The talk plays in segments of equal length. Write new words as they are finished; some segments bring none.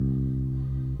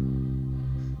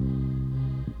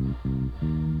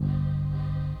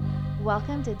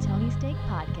Welcome to Tony Steak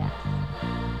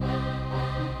Podcast.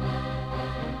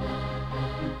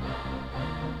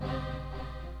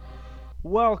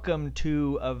 Welcome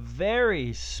to a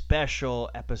very special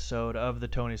episode of the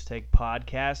Tony Steak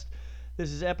Podcast. This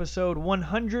is episode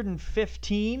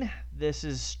 115. This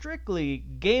is strictly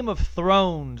Game of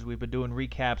Thrones. We've been doing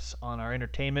recaps on our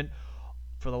entertainment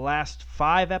for the last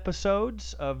 5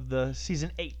 episodes of the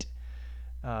season 8.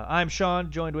 I'm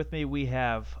Sean. Joined with me, we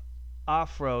have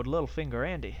Off-Road Littlefinger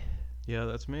Andy. Yeah,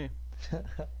 that's me.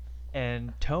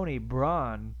 And Tony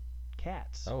Braun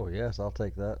Katz. Oh, yes, I'll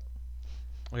take that.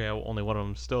 Oh, yeah, well, only one of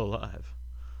them's still alive.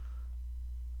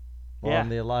 Well, Yeah, I'm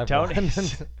the alive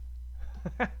Tony's.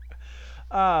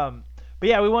 one. But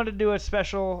yeah, we wanted to do a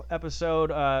special episode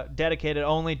dedicated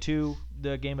only to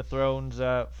the Game of Thrones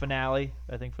finale,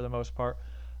 I think, for the most part.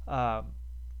 And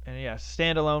yeah,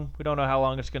 standalone. We don't know how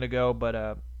long it's going to go,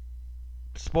 but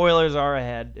spoilers are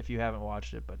ahead if you haven't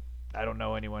watched it. But I don't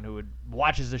know anyone who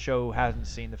watches the show who hasn't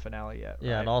seen the finale yet.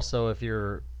 Yeah, right? and also if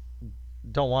you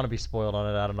don't want to be spoiled on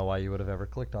it, I don't know why you would have ever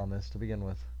clicked on this to begin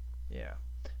with. Yeah,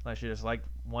 unless you just like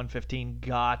 115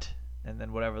 GOT and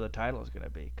then whatever the title is going to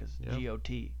be, because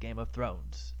GOT, Game of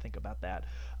Thrones. Think about that.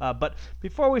 But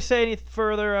before we say any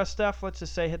further stuff, let's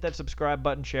just say hit that subscribe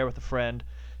button, share with a friend.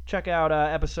 Check out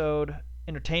episode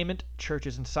Entertainment,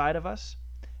 Churches Inside of Us.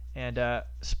 And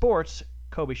sports,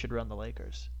 Kobe should run the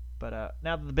Lakers. But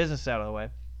now that the business is out of the way,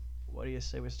 what do you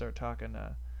say we start talking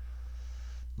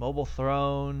mobile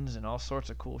thrones and all sorts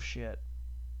of cool shit?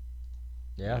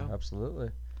 Yeah, Yeah. absolutely.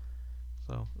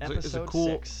 So it's Episode a cool,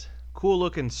 6. cool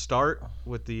looking start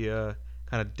with the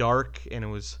kind of dark, and it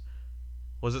was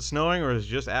it snowing or was it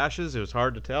just ashes? It was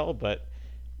hard to tell, but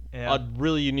Yeah. a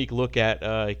really unique look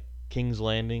at King's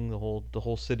Landing, the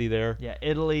whole city there. Yeah,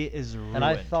 Italy is ruined. And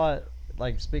I thought,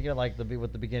 like, speaking of like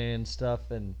with the beginning and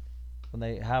stuff, and when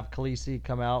they have Khaleesi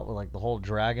come out with like the whole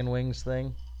dragon wings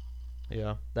thing,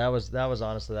 Yeah. that was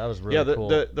honestly really cool.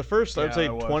 The first, I would Yeah, say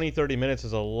it was. 20, 30 minutes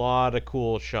is a lot of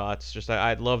cool shots. Just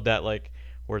I love that, like,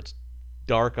 where it's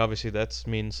dark, obviously that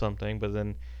means something, but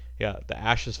then, yeah, the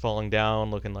ashes falling down,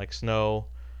 looking like snow.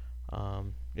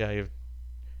 Yeah, you have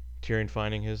Tyrion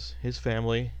finding his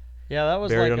family Yeah, that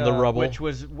was buried like under the rubble. which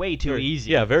was way too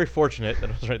easy. Yeah, very fortunate that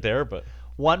it was right there, but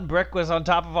One brick was on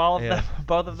top of all of Yeah. them,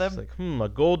 both of it's them. like,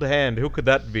 a gold hand. Who could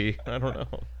that be? I don't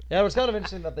know. Yeah, it was kind of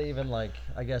interesting that they even like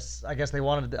I guess they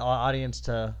wanted the audience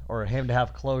to, or him to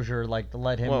have closure, like to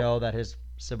let him Well- know that his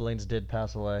siblings did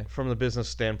pass away. From the business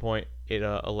standpoint, it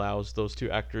allows those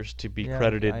two actors to be Yeah,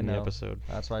 credited I in the know. episode.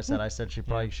 That's why I said she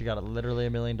got literally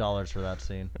 $1 million for that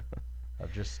scene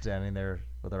of just standing there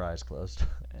with her eyes closed.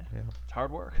 It's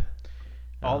hard work.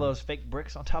 All those fake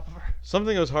bricks on top of her.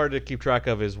 Something that was hard to keep track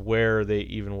of is where they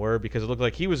even were, because it looked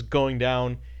like he was going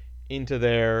down into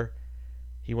there.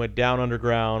 He went down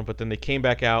underground, but then they came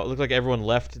back out. It looked like everyone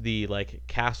left the like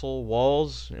castle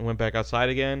walls and went back outside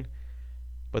again.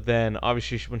 But then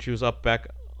obviously when she was up back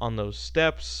on those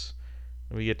steps,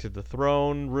 and we get to the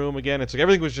throne room again, it's like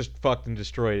everything was just fucked and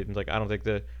destroyed. And like I don't think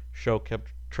the show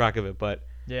kept track of it, but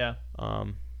Yeah.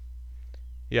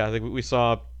 yeah, I think we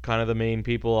saw kind of the main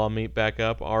people all meet back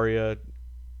up. Arya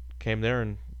came there,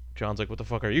 and John's like, "What the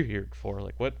fuck are you here for?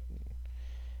 Like, what?"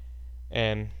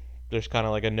 And there's kind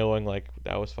of like a knowing, like,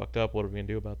 that was fucked up. What are we gonna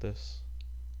do about this?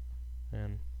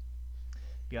 And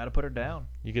You got to put her down.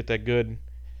 you get that good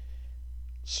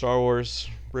Star Wars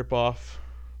ripoff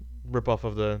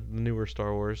of the newer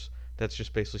Star Wars. That's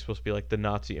just basically supposed to be like the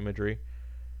Nazi imagery,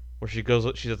 where she's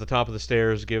at the top of the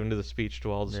stairs giving to the speech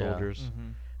to all the Yeah. soldiers. Mm-hmm.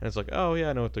 And it's like, oh yeah,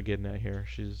 I know what they're getting at here.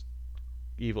 She's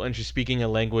evil, and she's speaking a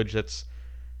language that's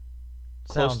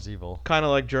Sounds evil. kind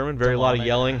of like German. Very a lot of Demonic.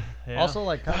 yelling. Yeah. Also,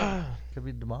 like, kind of, could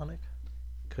be demonic.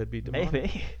 Could be demonic.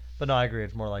 Maybe. But no, I agree.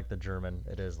 It's more like the German.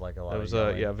 It is like a lot That of was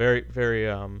yelling. very very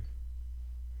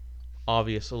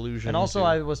obvious allusion. And also,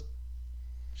 to,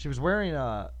 she was wearing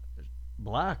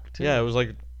black too. yeah, it was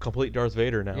like complete Darth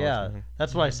Vader now. or Yeah, something.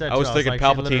 that's what I said. I was too. thinking like, she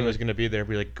Palpatine literally- was going to be there and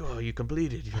be like, "Oh, you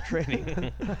completed your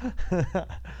training."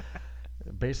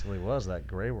 It basically was that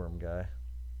Grey Worm guy.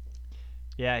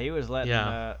 Yeah, he was letting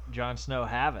Yeah. Jon Snow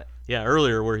have it. Yeah,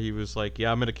 earlier where he was like,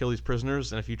 "Yeah, I'm going to kill these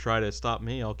prisoners, and if you try to stop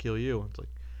me, I'll kill you." It's like,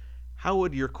 how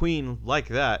would your queen like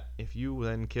that if you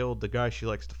then killed the guy she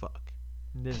likes to fuck?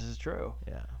 This is true.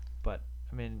 Yeah. But,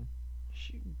 I mean,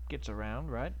 she gets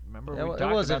around, right? Remember Yeah, we it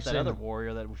talked was about that interesting other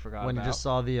warrior that we forgot When about. you just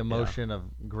saw the emotion of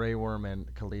Grey Worm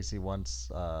and Khaleesi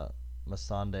once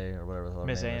Missandei or whatever the hell her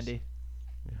Miss name is, Andy.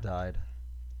 died.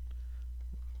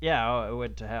 Yeah, oh, it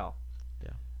went to hell.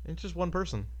 It's just one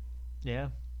person. Yeah.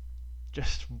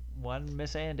 Just one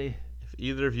Miss Andy. If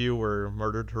either of you were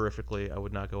murdered horrifically, I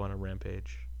would not go on a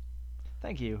rampage.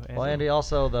 Thank you. Well, Andy,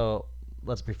 also though,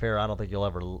 let's be fair. I don't think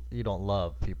you don't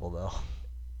love people though.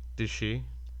 Did she?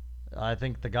 I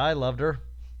think the guy loved her.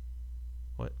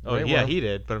 What? Oh, Grey yeah, Worm. he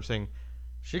did. But I'm saying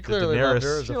She clearly loved her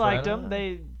Daenerys- as She a liked friend. him.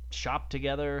 They shopped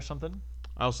together or something.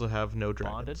 I also have no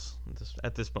Bonded. dragons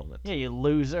at this moment. Yeah, you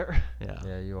loser. Yeah.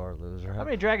 Yeah, you are a loser. How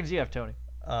many dragons do you have, Tony?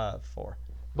 4.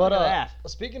 But Look at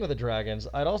speaking of the dragons,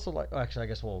 I'd also like. Actually, I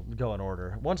guess we'll go in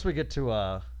order. Once we get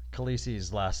to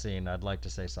Khaleesi's last scene, I'd like to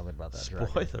say something about that dragon.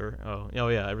 Spoiler. Oh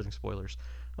yeah, everything's spoilers.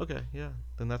 Okay, yeah,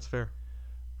 then that's fair.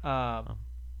 Um,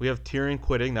 We have Tyrion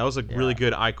quitting. That was a really Yeah.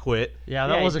 good I quit. Yeah,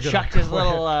 that was he a good. chucked his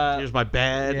little Here's my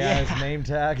badge. yeah, his name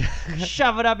tag.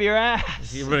 shove it up your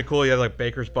ass. It would have been cool. You had like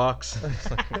Baker's box.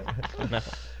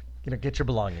 Get your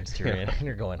belongings, Tyrion. Yeah.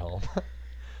 You're going home.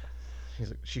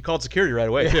 She called security right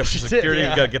away. Yeah, too. she did, Security, yeah.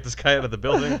 you gotta get this guy out of the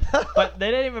building. But they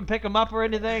didn't even pick him up or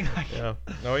anything. Like, Yeah.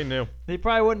 No, he knew. They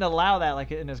probably wouldn't allow that,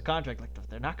 like in his contract. Like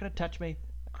they're not gonna touch me.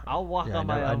 I'll walk Yeah, on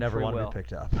my own I never free want to will. be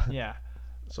picked up. Yeah.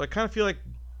 So I kind of feel like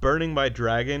burning by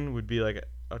dragon would be like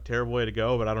a terrible way to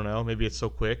go, but I don't know. Maybe it's so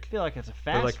quick. I feel like it's a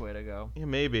fast like- way to go. Yeah,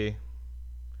 maybe. It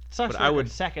sucks but for I a would-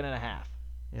 second and a half.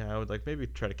 Yeah, I would like maybe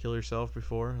try to kill yourself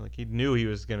before. Like he knew he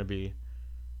was gonna be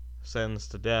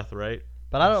sentenced to death, right?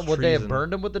 But I don't. Would they have Treason.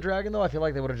 burned him with the dragon though? I feel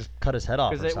like they would have just cut his head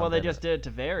off. Because Or they something. just did it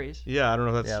to Varys. Yeah, I don't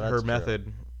know if that's Yeah, her that's true.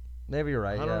 method. Maybe you're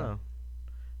right. I yeah. don't know.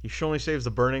 She only saves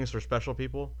the burnings for special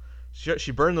people.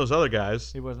 She burned those other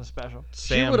guys. He wasn't special.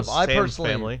 Sam's, I Sam's personally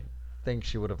family. think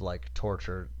she would have like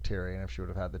tortured Tyrion if she would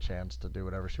have had the chance to do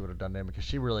whatever she would have done to him because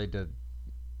she really did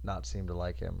not seem to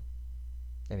like him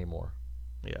anymore.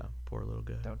 Yeah, poor little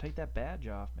guy. Don't take that badge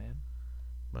off, man.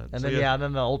 But, And so then and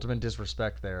then the ultimate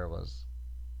disrespect there was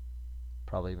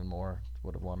probably even more.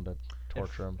 Would have wanted to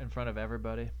torture him. In front of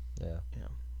everybody. Yeah.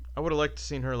 I would have liked to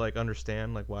seen her like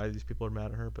understand like why these people are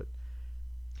mad at her, but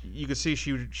you could see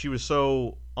she was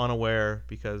so unaware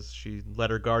because she let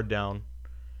her guard down.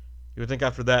 You would think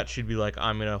after that she'd be like,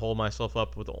 I'm gonna hold myself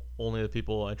up with only the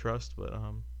people I trust, but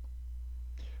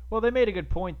Well, they made a good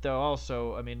point, though,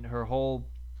 also. I mean, her whole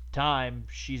time,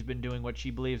 she's been doing what she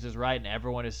believes is right, and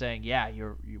everyone is saying, yeah,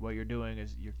 what you're doing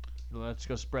is, let's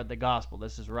go spread the gospel.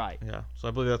 This is right. yeah. So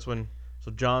I believe that's when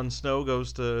Jon Snow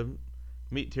goes to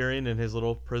meet Tyrion in his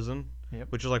little prison, Yep.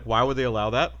 which is like, why would they allow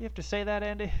that? You have to say that,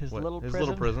 Andy? His What? little His prison?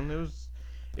 little prison.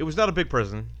 It was not a big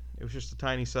prison. It was just a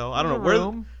tiny cell. I don't It know was a where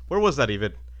room. where was that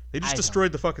even? They just I don't-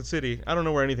 destroyed the fucking city. I don't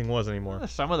know where anything was anymore.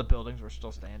 Some of the buildings were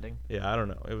still standing. Yeah, I don't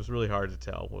know. It was really hard to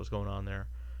tell what was going on there.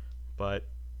 But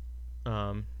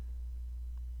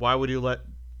why would you let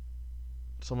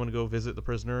someone go visit the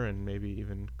prisoner and maybe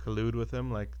even collude with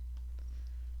him? Like,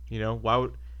 why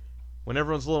would, when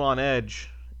everyone's a little on edge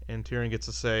and Tyrion gets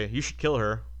to say, you should kill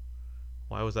her,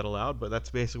 why was that allowed? But that's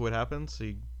basically what happens.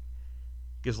 He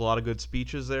gives a lot of good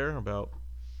speeches there about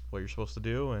what you're supposed to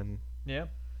do, and Yeah.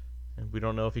 we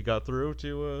don't know if he got through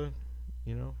to,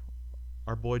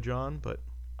 our boy Jon, but.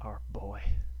 Our boy.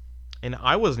 And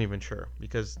I wasn't even sure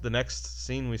because the next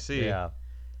scene we see, Yeah.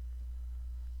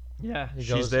 Yeah. He she's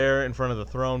goes- there in front of the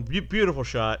throne. Beautiful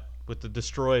shot with the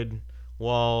destroyed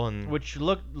wall and Which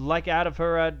looked like out of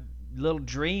her little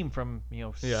dream from,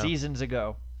 Yeah. seasons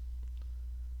ago.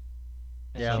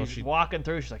 And Yeah. she's walking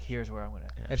through. She's like, here's where I'm going to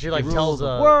And she like rule tells the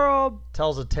a world.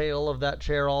 tells a tale of that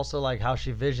chair also, like how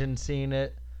she visioned seeing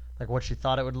it, like what she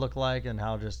thought it would look like, and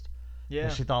how just Yeah.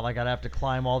 she thought like I'd have to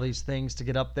climb all these things to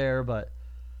get up there, but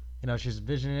she's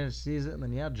visioning it, sees it, and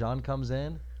then Jon comes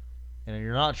in, and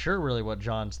you're not sure really what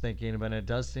Jon's thinking, but it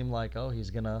does seem like he's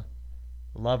gonna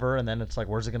love her, and then it's like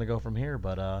where's it gonna go from here?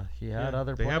 But he had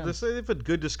other they plans. they have a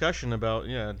good discussion about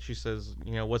she says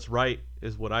what's right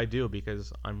is what I do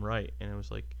because I'm right, and it was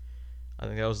like I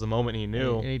think that was the moment he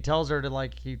knew. And he tells her to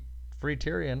like he free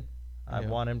Tyrion. I Yeah.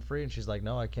 want him free, and she's like,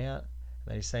 no, I can't. And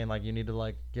then he's saying like you need to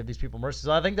like give these people mercy.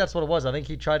 So I think that's what it was. I think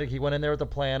he went in there with a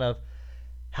plan of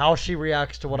how she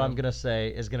reacts to what I'm gonna say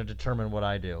is gonna determine what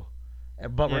I do.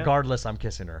 But Yeah. regardless, I'm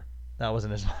kissing her. That was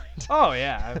in his mind. Oh,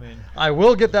 yeah. I mean, I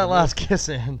will get that last kiss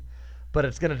in, but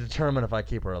it's gonna determine if I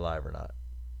keep her alive or not.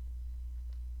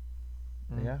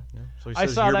 Yeah. Yeah. So he I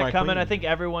says, saw "You're that my coming. queen." I think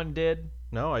everyone did.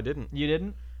 No, I didn't. You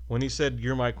didn't? When he said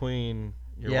you're my queen,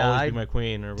 you'll Yeah, always I be my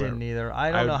queen, or whatever. Didn't either.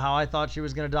 I don't know how I thought she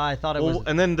was gonna die. I thought it Well, was.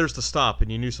 and then there's the stop, and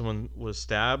you knew someone was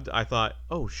stabbed. I thought,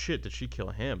 oh shit, did she kill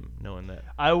him? Knowing that.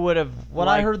 I would have When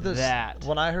liked I heard this, that.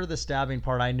 when I heard the stabbing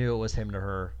part, I knew it was him to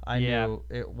her. I Yeah. knew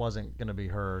it wasn't gonna be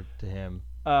her to him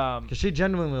It because she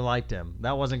genuinely liked him.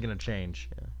 That wasn't gonna change.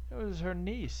 was her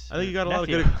niece. I think you got a lot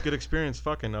of good experience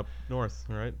fucking up north,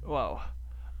 right? Whoa.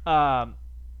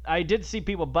 I did see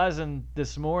people buzzing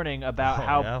this morning about Oh,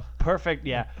 how yeah? perfect,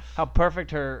 how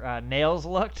perfect her nails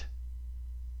looked.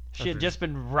 She had just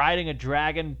been riding a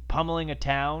dragon, pummeling a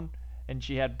town, and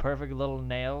she had perfect little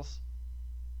nails.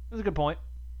 It was a good point.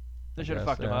 They should have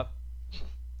fucked him up.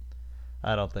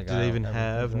 I don't think. Do they even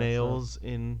have nails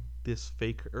in this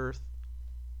fake Earth?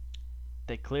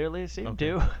 They clearly seem Okay.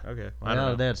 to. Okay. I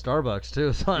know they had Starbucks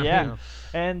too. So Yeah,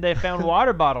 and they found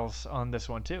water bottles on this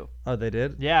one too. Oh, they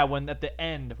did. Yeah, when at the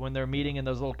end when they're meeting in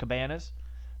those little cabanas,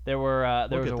 there was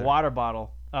We'll a get there. water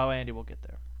bottle. Oh, Andy, we'll get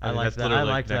there. I think liked that's that. I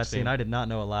literally liked that next scene. scene. I did not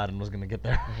know Aladdin was gonna get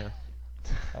there.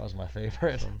 That was my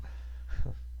favorite.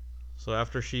 So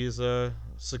after she's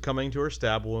succumbing to her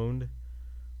stab wound,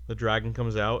 the dragon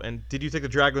comes out. And did you think the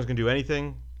dragon was gonna do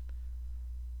anything?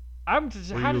 I'm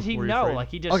just, how did he were you know? afraid? Like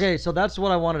he just Okay, so that's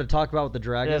what I wanted to talk about with the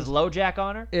has dragons. LoJack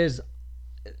on her. Is,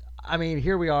 I mean,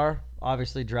 here we are.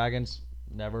 Obviously, dragons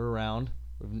never around.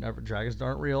 Dragons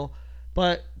aren't real.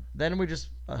 But then we just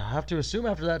have to assume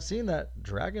after that scene that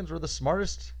dragons were the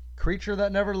smartest creature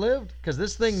that never lived, because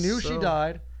this thing knew she So-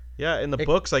 died. Yeah, in the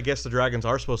books, I guess the dragons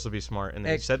are supposed to be smart, and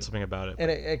they It- said something about it.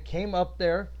 And it came up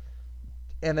there,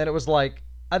 and then it was like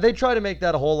they try to make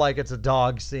that a whole like it's a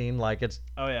dog scene, like it's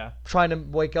Oh yeah. trying to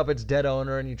wake up its dead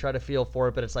owner, and you try to feel for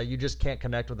it, but it's like you just can't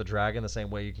connect with the dragon the same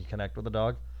way you can connect with a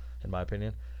dog, in my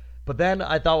opinion. But then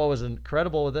I thought what was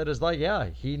incredible with it is like, yeah,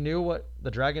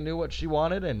 the dragon knew what she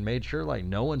wanted and made sure like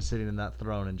no one's sitting in that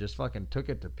throne and just fucking took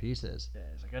it to pieces. Yeah,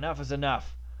 he's like, enough is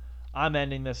enough. I'm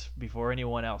ending this before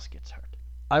anyone else gets hurt.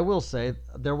 I will say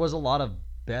there was a lot of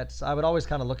bets. I would always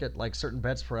kind of look at like certain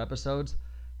bets for episodes.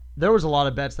 There was a lot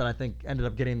of bets that I think ended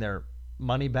up getting their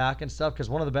money back and stuff, because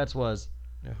one of the bets was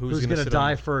Yeah, who's gonna going to sit on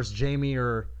die the- first, Jamie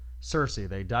or Cersei.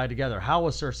 They died together. How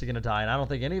was Cersei going to die? And I don't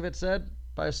think any of it said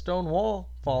by a stone wall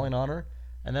falling on her.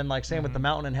 And then like same with the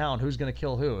Mountain and Hound, who's going to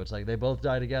kill who? It's like they both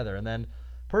die together. And then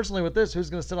personally with this, who's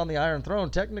going to sit on the Iron Throne?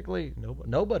 Technically,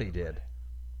 nobody did.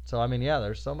 So I mean, yeah,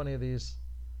 there's so many of these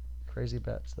crazy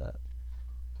bets that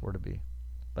were to be.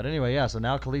 But anyway, yeah. So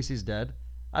now Khaleesi's dead.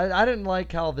 I didn't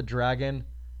like how the dragon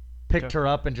picked her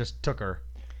up and just took her.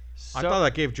 So, I thought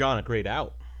that gave John a great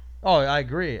out. Oh, I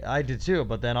agree. I did too.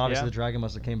 But then obviously Yeah. the dragon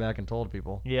must have came back and told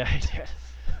people. Yeah, he did.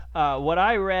 What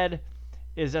I read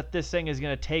is that this thing is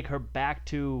going to take her back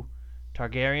to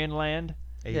Targaryen land.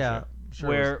 Yeah, sure.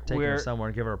 Where- Take her where- somewhere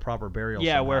and give her a proper burial.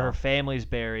 Yeah, where her somehow. family's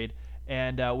buried,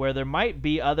 and where there might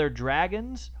be other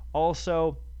dragons.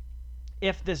 Also,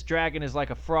 if this dragon is like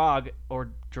a frog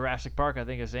or Jurassic Park, I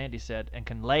think as Andy said, and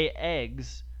can lay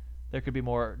eggs, there could be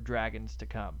more dragons to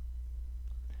come.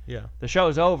 Yeah. The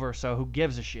show's over, so who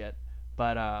gives a shit?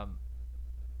 But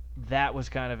that was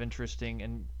kind of interesting,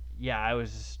 and yeah,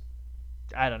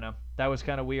 I don't know. That was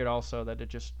kind of weird also that it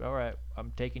just, all right,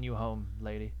 I'm taking you home,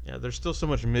 lady. Yeah, there's still so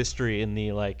much mystery in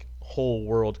the like whole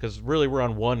world, because really we're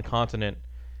on one continent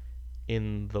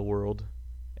in the world,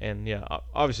 and yeah,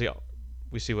 obviously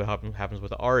we see what happens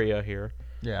with Arya here.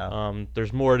 Yeah.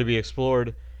 There's more to be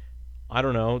explored. I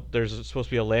don't know. There's supposed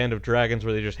to be a land of dragons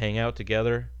where they just hang out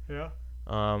together. Yeah.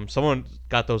 Someone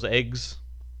got those eggs.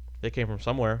 They came from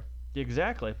somewhere.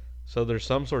 Exactly. So there's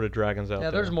some sort of dragons out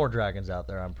Yeah, there. there's more dragons out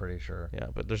there, I'm pretty sure. Yeah,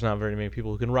 but there's not very many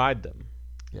people who can ride them.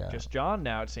 Yeah. Just John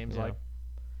now, it seems Yeah. like.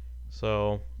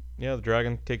 So, yeah, the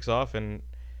dragon takes off and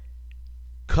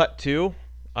cut to.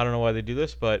 I don't know why they do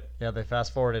this, but Yeah, they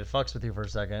fast forwarded. It fucks with you for a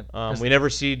second. 'Cause we never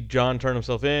see John turn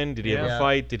himself in. Did he have Yeah. a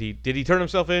fight? Did he turn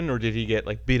himself in, or did he get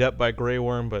like beat up by Grey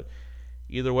Worm? But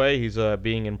either way, he's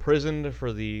being imprisoned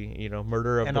for the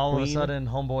murder of and the all queen. of a sudden,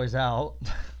 homeboy's out.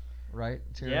 Right?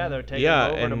 Yeah, they're taking Yeah,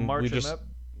 him over to and march we him just up.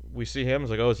 we see him. It's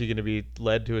like, oh, is he going to be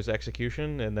led to his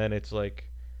execution? And then it's like,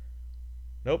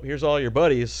 nope. Here's all your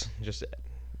buddies. Just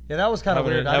Yeah, that was kind of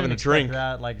having a- weird. I having didn't a expect drink.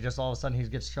 that. Like, just all of a sudden he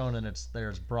gets shown and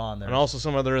there's Braun there. and also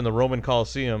some other in the Roman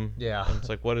Colosseum. Yeah. And it's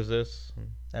like, what is this?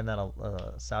 And then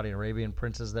a Saudi Arabian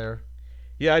princess there.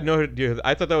 Yeah, I know.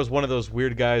 I thought that was one of those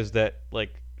weird guys that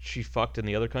like she fucked in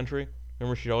the other country.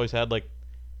 Remember, she always had like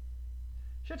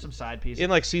She had some side pieces. in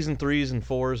like season 3s and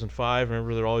 4s and 5.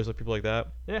 Remember, there were always like people like that.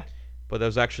 Yeah. But that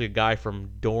was actually a guy from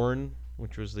Dorne,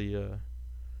 which was the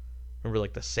remember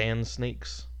like the sand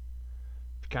snakes.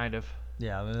 Kind of.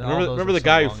 Yeah. I mean, all Remember, those remember were the so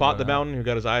guy who long fought ago the now. mountain who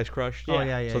got his eyes crushed? Oh,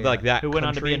 yeah, yeah, So yeah. like that Who went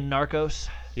on to be country- in Narcos.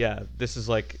 Yeah, this is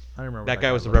like I remember that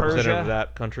guy was the looked like. representative Persia. of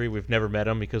that country. We've never met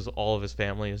him because all of his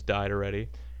family has died already.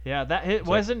 Yeah, that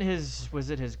wasn't his. Was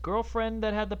it his girlfriend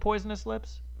that had the poisonous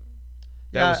lips?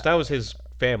 Yeah. That was his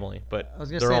family, but I was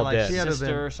gonna they're say, all like, dead. she had to have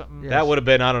Sister been- or something. Yeah. That would have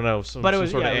been, I don't know, some, But it some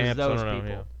was- sort yeah, of it was ants. I those don't know.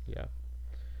 people. Yeah.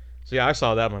 So yeah, I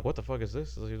saw that. I'm like, what the fuck is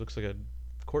this? He looks like a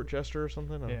court jester or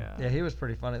something. I don't know. Yeah, he was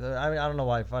pretty funny. I mean, I don't know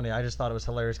why funny. I just thought it was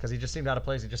hilarious because he just seemed out of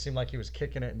place. He just seemed like he was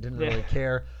kicking it and didn't really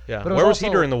care. Yeah. But it Where was he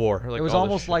also- during the war? Like, it was all this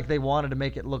almost shit. like they wanted to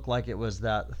make it look like it was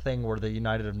that thing where the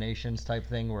United of Nations type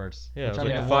thing where it's Yeah, it which was I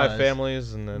like mean, the it 5 was.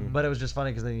 families and then But it was just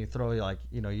funny because then you throw like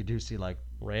you do see like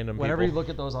random whenever people. you look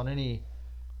at those on any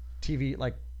TV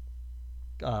like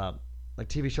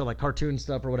TV show like cartoon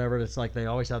stuff or whatever, it's like they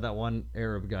always have that one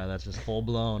Arab guy that's just full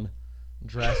blown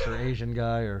dressed or Asian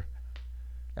guy or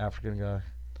African guy.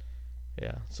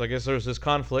 Yeah. So I guess there's this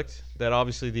conflict that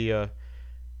obviously the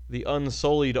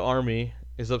unsullied army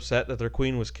is upset that their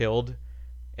queen was killed,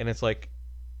 and it's like,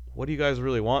 what do you guys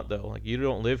really want though? Like, you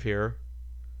don't live here.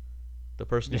 The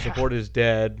person you Yeah. supported is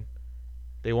dead.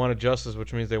 They wanted justice,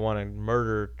 which means they want to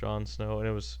murder Jon Snow, and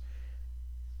it was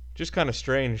just kind of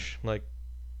strange. Like,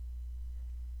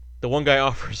 the one guy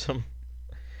offers him,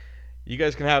 you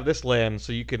guys can have this land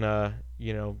so you can,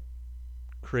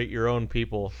 create your own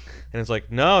people. And it's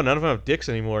like, no, none of them have dicks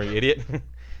anymore, you idiot.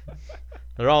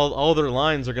 They're all their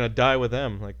lines are going to die with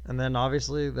them. Like, And then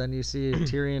obviously then you see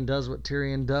Tyrion does what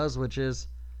Tyrion does, which is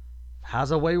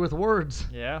has a way with words.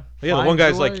 Yeah. yeah, the one Finds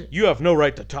guy's a like, way. you have no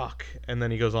right to talk. And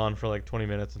then he goes on for like 20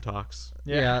 minutes and talks.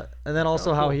 Yeah. And then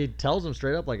also Oh, how cool. he tells him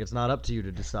straight up like it's not up to you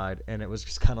to decide, and it was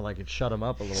just kind of like it shut him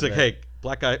up a little It's bit.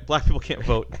 like, hey, black people can't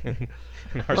vote in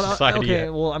our But, society okay,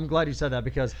 yet. well, I'm glad you said that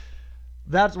because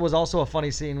that was also a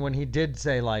funny scene when he did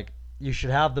say like you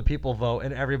should have the people vote,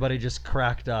 and everybody just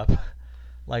cracked up.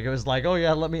 Like it was like, oh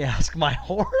yeah, let me ask my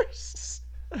horse.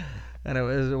 And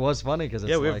it was funny because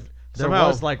it's Yeah, we have- like there somehow-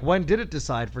 was like when did it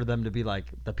decide for them to be like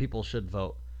the people should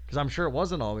vote? Because I'm sure it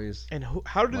wasn't always. And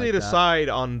how do like they that. decide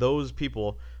on those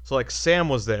people? So like Sam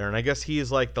was there, and I guess he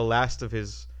is like the last of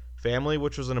his family,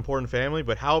 which was an important family.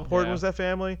 But how important Yeah. was that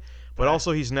family? But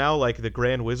also he's now like the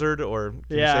Grand Wizard, or can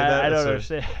you say Yeah, that? I That's don't a-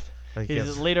 understand. I He's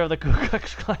guess- the leader of the Ku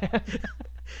Klux Klan.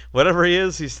 Whatever he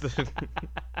is, he's the.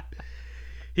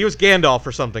 He was Gandalf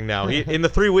or something now. In the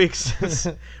 3 weeks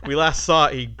we last saw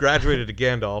it, he graduated to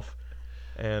Gandalf,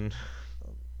 and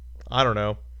I don't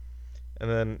know. And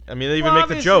then they even Well, make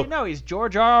the obviously, joke. No, he's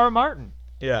George R.R. Martin.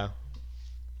 Yeah.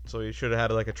 So he should have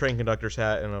had like a train conductor's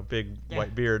hat and a big Yeah.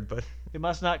 white beard, but He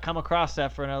must not come across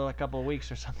that for another couple of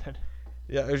weeks or something.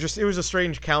 yeah, it was a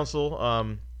strange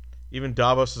council. Even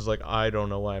Davos is like, I don't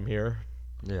know why I'm here.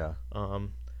 Yeah.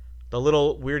 The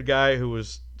little weird guy who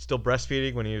was still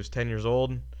breastfeeding when he was 10 years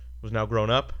old was now grown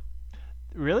up.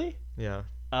 Really? Yeah.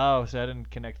 Oh, so I didn't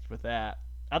connect with that.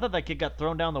 I thought that kid got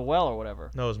thrown down the well or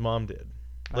whatever. No, his mom did.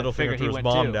 I Littlefinger figured he threw his went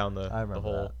mom too. down the I remember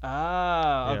hole. that.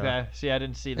 Ah, Yeah. okay. See, I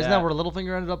didn't see that. Isn't that where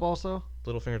Littlefinger ended up also?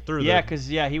 Littlefinger threw Yeah, the. because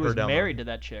he was down married to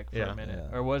that chick for Yeah. a minute,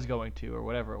 Yeah. or was going to, or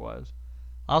whatever it was.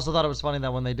 I also thought it was funny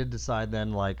that when they did decide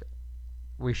then like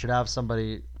we should have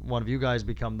one of you guys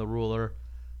become the ruler,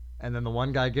 and then the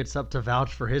one guy gets up to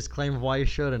vouch for his claim of why he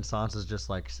should, and Sansa's just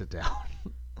like, sit down.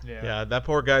 Yeah, that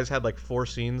poor guy's had like 4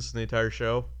 scenes in the entire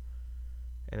show.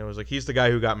 And it was like, he's the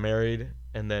guy who got married,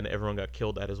 and then everyone got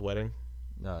killed at his wedding.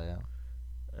 Oh yeah.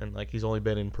 And like he's only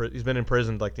been he's been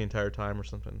imprisoned like the entire time or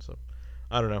something. So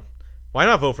I don't know. Why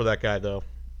not vote for that guy though?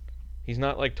 He's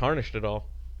not like tarnished at all.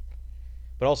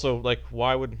 But also like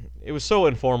it was so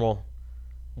informal.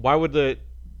 Why would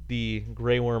the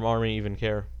Grey Worm army even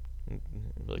care?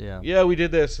 Like, Yeah. we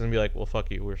did this, and be like, well, fuck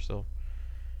you. We're still.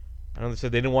 I know they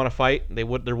said they didn't want to fight. There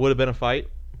would have been a fight,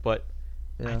 but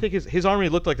Yeah. I think his army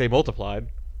looked like they multiplied.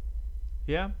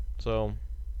 Yeah. So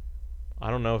I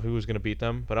don't know who was going to beat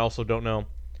them, but I also don't know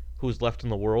who's left in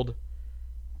the world.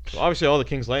 So obviously all the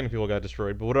King's Landing people got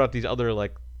destroyed, but what about these other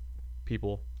like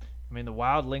people? I mean, the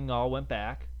wildling all went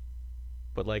back.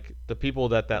 But like the people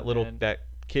that And- that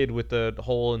kid with the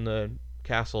hole in the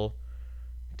castle,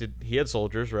 he had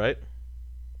soldiers, right?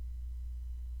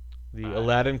 The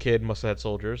Aladdin kid must have had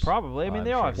soldiers. Probably. I mean, I'm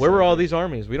they all sure. have Where were all soldiers. these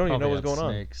armies? We don't even know Probably what's had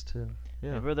going on. snakes too.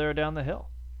 Yeah. Maybe they're down the hill.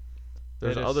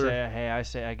 There's They just other. say,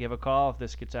 hey, I give a call if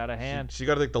this gets out of hand. So you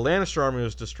got to think the Lannister army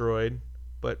was destroyed,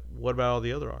 but what about all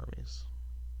the other armies?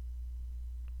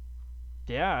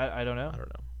 Yeah, I don't know. I don't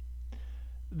know.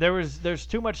 There's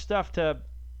too much stuff to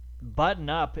button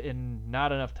up in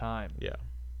not enough time. Yeah.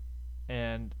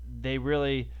 And they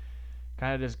really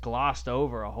kind of just glossed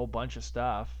over a whole bunch of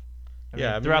stuff.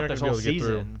 Yeah, I mean, throughout you're not this gonna be whole able to get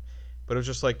through. season. But it was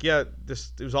just like, it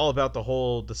was all about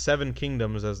the 7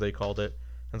 kingdoms, as they called it.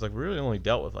 And it's like, we really only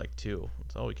dealt with like 2.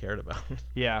 That's all we cared about.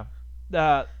 Yeah.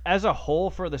 As a whole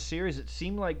for the series, it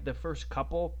seemed like the first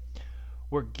couple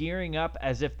were gearing up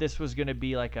as if this was going to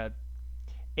be like a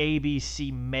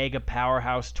ABC mega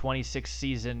powerhouse 26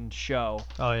 season show.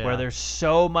 Oh yeah. Where there's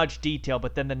so much detail,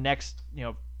 but then the next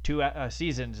 2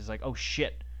 seasons is like, oh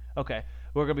shit, okay,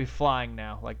 we're gonna be flying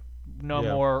now. Like no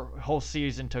Yeah. more whole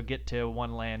season to get to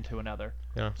one land to another.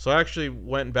 Yeah. So I actually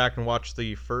went back and watched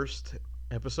the first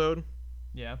episode.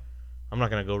 Yeah. I'm not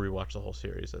gonna go rewatch the whole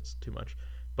series. That's too much.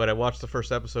 But I watched the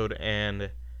first episode, and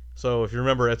so if you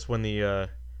remember, it's when the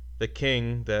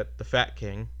king, the Fat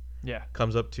King, Yeah.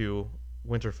 comes up to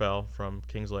Winterfell from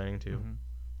King's Landing to Mhm.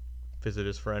 visit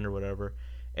his friend or whatever,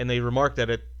 and they remark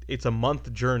that it's a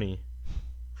month journey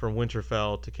from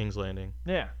Winterfell to King's Landing,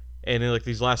 Yeah. and in like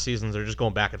these last seasons, they're just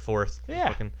going back and forth. Yeah.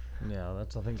 Fucking, Yeah,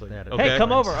 that's I think they had it. Okay. Hey,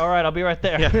 come over. All right, I'll be right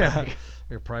there. Yeah. Yeah,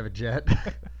 your private jet.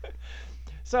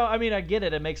 So, I mean, I get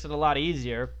it. It makes it a lot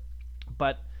easier,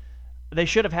 but they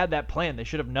should have had that plan. They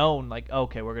should have known, like,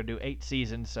 okay, we're going to do 8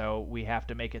 seasons, so we have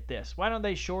to make it this. Why don't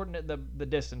they shorten it the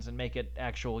distance and make it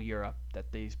actual Europe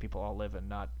that these people all live in,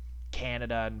 not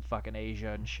Canada and fucking Asia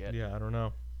and shit. yeah, I don't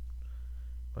know,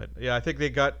 but yeah, I think they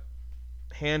got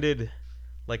handed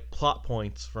like plot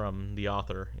points from the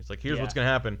author. He's like, here's Yeah. what's gonna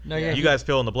happen. No, yeah, you he- guys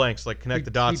fill in the blanks, like connect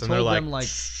the dots, he and they're told like, them like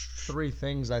 3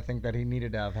 things I think that he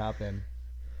needed to have happen,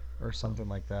 or something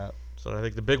like that. So I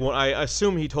think the big one, I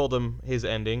assume he told them his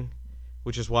ending,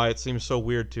 which is why it seems so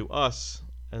weird to us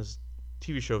as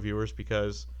TV show viewers,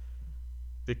 because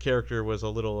the character was a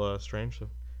little strange. So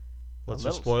let's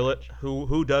just little spoil it.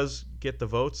 Who does get the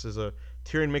votes is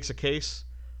Tyrion makes a case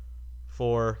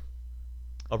for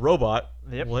a robot.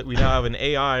 Yep. We now have an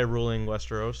AI ruling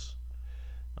Westeros.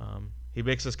 He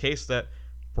makes this case that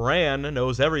Bran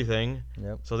knows everything,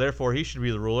 Yep. so therefore he should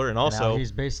be the ruller, and Now also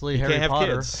he's basically he Harry can't have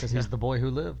Potter kids. because he's the boy who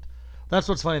lived. That's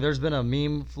what's funny. There's been a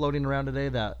meme floating around today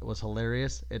that was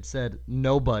hilarious. It said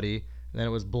nobody, and then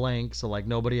it was blank, so like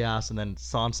nobody asked, and then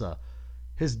Sansa,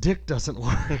 his dick doesn't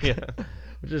work. Yeah.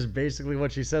 Which is basically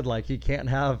what she said. Like he can't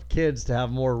have kids to have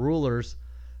more rulers,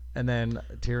 and then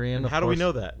Tyrion. And of how do we course,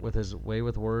 know that? With his way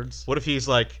with words. What if he's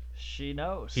like, She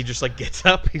knows. he just like gets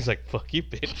up, he's like, fuck you,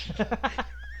 bitch.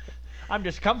 I'm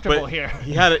just comfortable But here.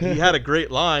 he had a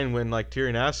great line when like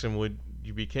Tyrion asked him, "Would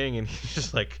you be king?" And he's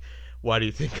just like, "Why do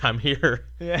you think I'm here?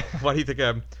 Yeah. Why do you think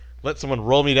I'm let someone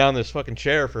roll me down this fucking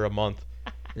chair for a month?"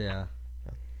 Yeah,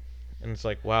 And it's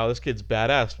like, wow, this kid's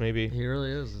badass. Maybe he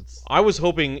really is. It's I was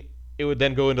hoping it would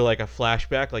then go into like a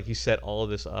flashback, like he set all of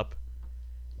this up,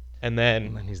 and and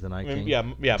then then he's the Night King.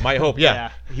 yeah, my hope,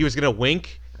 yeah, he was gonna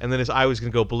wink, and then his eye was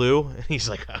gonna go blue, and he's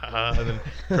like, and then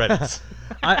credits.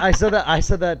 I said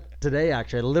that today.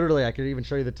 Actually, literally, I could even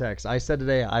show you the text. I said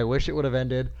today, I wish it would have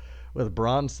ended with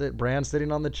Bran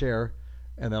sitting on the chair,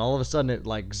 and then all of a sudden it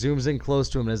like zooms in close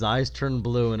to him, and his eyes turn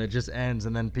blue, and it just ends.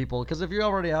 And then people, because if you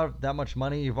already have that much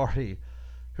money, you've already,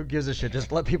 who gives a shit?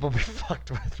 Just let people be fucked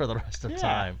with for the rest of Yeah,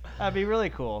 time. that'd be really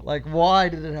cool. Like, why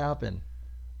did it happen?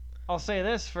 I'll say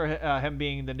this for him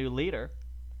being the new leader.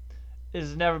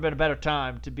 There's never been a better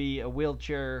time to be a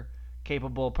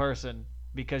wheelchair-capable person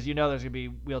because you know there's going to be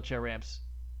wheelchair ramps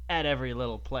at every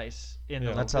little place in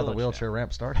the That's how the village wheelchair now.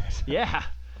 ramp started. Yeah.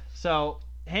 So,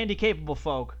 handy-capable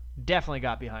folk definitely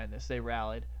got behind this. They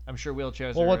rallied. I'm sure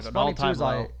wheelchairs Well, are what's at an funny too all-time is low.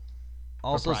 I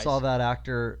also price. saw that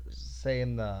actor say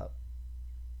in the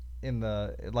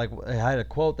like I had a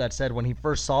quote that said when he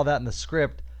first saw that in the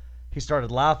script, he started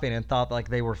laughing and thought like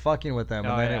they were fucking with him, Oh,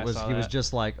 and then yeah, I it was saw he was that.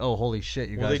 just like, oh holy shit,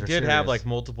 you Well, guys they are did have serious. like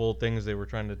multiple things they were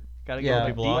trying to. Gotta yeah, go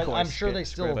people off. but I'm sure they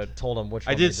still but told him which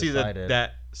I one did they see decided.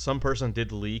 that some person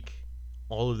did leak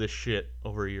all of this shit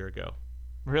over a year ago.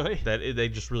 Really? They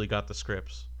just really got the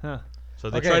scripts. Huh. So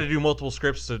they Okay. tried to do multiple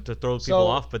scripts to throw people So-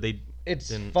 off, but they It's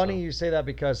didn't, funny so- you say that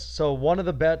because so one of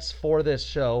the bets for this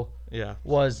show yeah.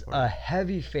 was a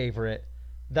heavy favorite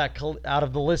that out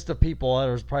of the list of people,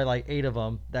 there was probably like 8 of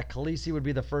them, that Khaleesi would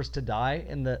be the first to die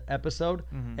in the episode,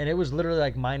 and it was literally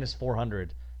like minus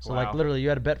 400. So like Wow. literally you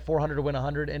had to bet 400 to win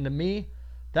 100, and to me,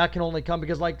 that can only come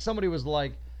because like somebody was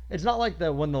like, it's not like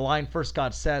when the line first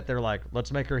got set, they're like,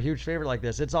 let's make her a huge favorite like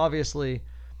this. It's obviously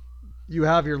you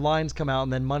have your lines come out,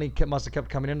 and then money must have kept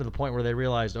coming in to the point where they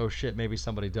realized, oh shit, maybe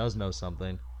somebody does know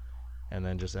something, and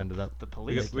then just ended up. The We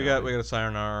police. got, we got we got a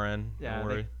siren on our end. Yeah, Don't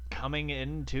they worry. coming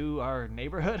into our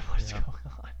neighborhood? What is going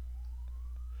on?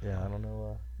 Yeah, I don't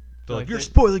know. They're like, like you're they-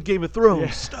 spoiling Game of Thrones.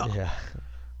 Yeah. Stop. Yeah.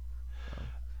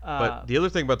 But the other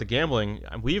thing about the gambling,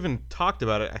 we even talked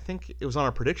about it. I think it was on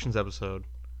our predictions episode.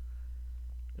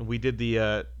 And we did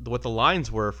the what the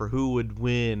lines were for who would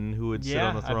win, who would sit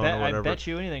on the throne or I whatever. bet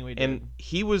you anything we did. And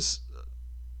he was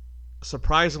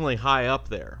surprisingly high up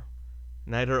there.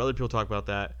 And I'd heard other people talk about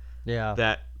that. Yeah.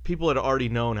 That people had already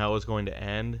known how it was going to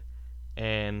end,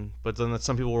 but then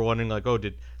some people were wondering like, oh,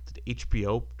 did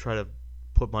HBO try to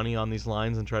put money on these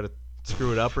lines and try to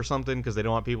screw it up or something because they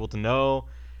don't want people to know?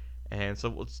 And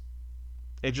so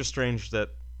it's just strange that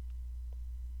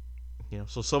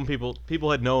so some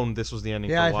people had known this was the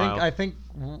ending Yeah, for a while. I think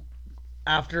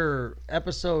after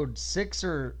episode 6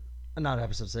 or not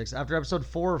episode 6, after episode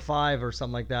 4 or 5 or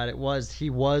something like that, he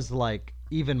was like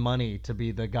even money to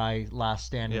be the guy last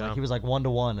standing. Yeah. Like he was like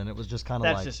 1-to-1, and it was just kind of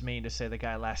That's like. just mean to say the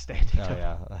guy last standing. Oh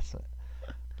yeah, that's it.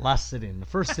 Last sitting, the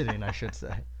first sitting, I should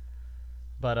say.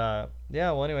 But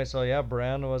yeah. Well, anyway, so yeah,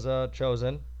 Bran was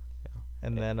chosen,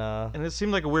 and then And it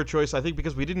seemed like a weird choice. I think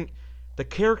because the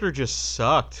character just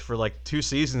sucked for like 2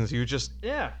 seasons. He was just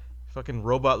Yeah. fucking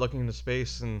robot looking into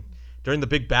space, and during the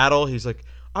big battle, he's like,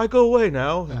 "I go away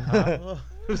now." And, it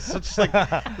was such like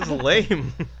this is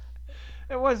lame.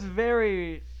 It was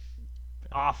very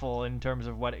awful in terms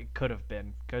of what it could have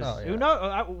been. Because Oh, yeah. who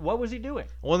knows? What was he doing?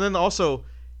 Well, and then also,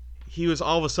 he was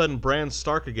all of a sudden Bran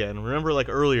Stark again. Remember, like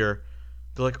earlier,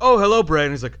 they're like, "Oh, hello,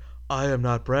 Bran." He's like, "I am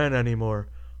not Bran anymore.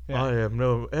 Yeah. I am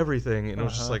no everything." And it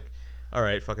was just Uh-huh. like, "All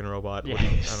right, fucking robot. Yeah, What do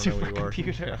you, I don't know super who you are."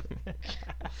 computer. Yeah.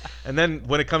 And then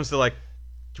when it comes to like,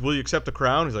 will you accept the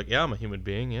crown? He's like, "Yeah, I'm a human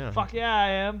being. Yeah." Fuck yeah, I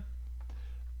am.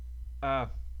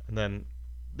 And then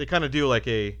they kind of do like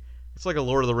it's like a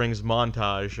Lord of the Rings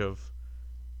montage of,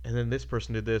 and then this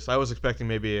person did this. I was expecting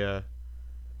maybe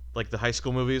like the high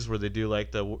school movies where they do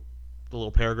like the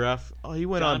little paragraph. Oh, he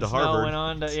went Jon on to Snow Harvard. went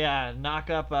on to knock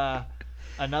up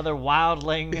another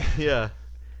wildling. Yeah,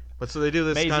 but so they do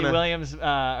this Maisie kind of. Williams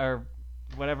or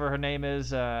whatever her name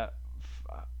is.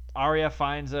 Arya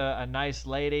finds a nice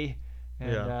lady,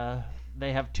 and Yeah.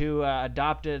 they have 2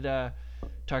 adopted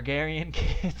Targaryen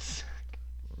kids.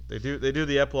 They do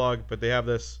the epilogue, but they have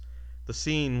the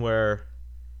scene where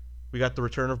we got the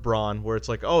return of Bronn, where it's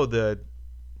like, oh, the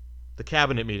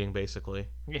cabinet meeting basically.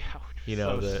 Yeah, You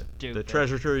know, so the stupid.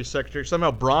 Treasury Secretary.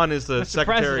 Somehow Bronn is the Mr.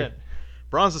 secretary. President.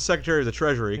 Bronn's the Secretary of the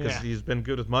Treasury because Yeah. he's been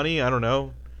good with money. I don't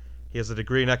know. He has a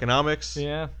degree in economics.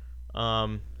 Yeah.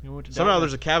 Um, He went to somehow Dartmouth.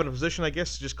 there's a cabinet position, I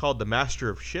guess, just called the Master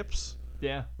of Ships.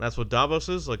 Yeah. That's what Davos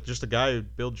is, like just a guy who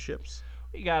builds ships.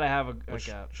 You gotta have Which,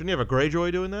 shouldn't you have a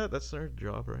Greyjoy doing that? That's their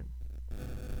job, right?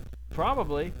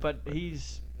 probably, but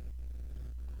he's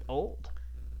old.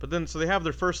 But then, so they have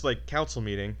their first like council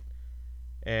meeting,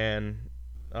 and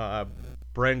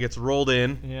Bran gets rolled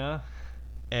in, Yeah.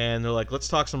 and they're like, "Let's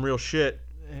talk some real shit."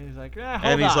 And he's like, hold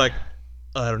And he's on. like,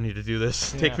 "I don't need to do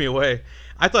this. Take Yeah. me away."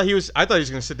 I thought he was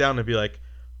gonna sit down and be like,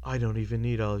 "I don't even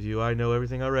need all of you. I know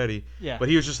everything already." Yeah. But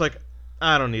he was just like,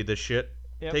 "I don't need this shit.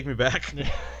 Yep. Take me back." Yeah.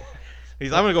 I'm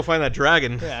gonna go find that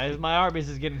dragon. Yeah, my Arby's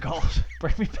is getting cold.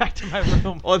 Bring me back to my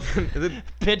room. Oh, and then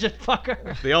Pigeon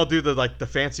fucker. they all do the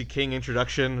fancy king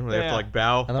introduction where they have Yeah. to like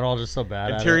bow. and they're all just so bad.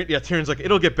 And at Tyrion, it. Tyrion's like,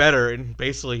 "It'll get better," and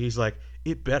basically he's like,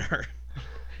 "It better."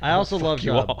 I also Fuck loved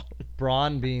you all.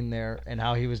 Bronn being there and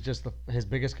how he was just his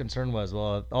biggest concern was,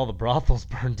 well, all the brothels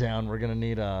burned down. We're gonna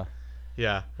need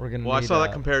Yeah. We're gonna Well, I need, saw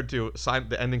that compared to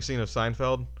the ending scene of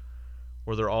Seinfeld,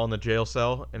 where they're all in the jail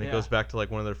cell, and it Yeah. goes back to like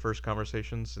one of their first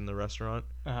conversations in the restaurant,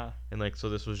 Uh-huh. and like so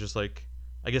this was just like,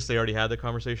 I guess they already had the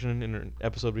conversation in an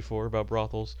episode before about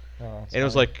brothels, and it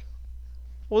was like,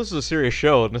 well, this is a serious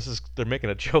show, and they're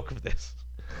making a joke of this.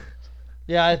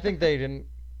 Yeah, I think they didn't.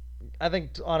 I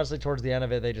think honestly, towards the end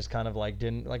of it, they just kind of like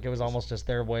didn't like. It was almost just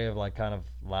their way of like kind of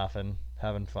laughing,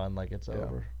 having fun, like it's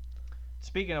over.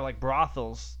 Speaking of like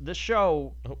brothels, this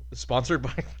show, Oh, sponsored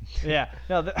by. yeah,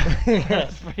 no,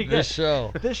 that's pretty good. This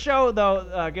show. This show,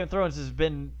 though, Game of Thrones has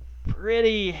been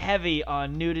pretty heavy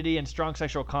on nudity and strong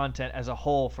sexual content as a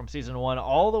whole from season 1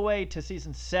 all the way to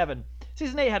season 7.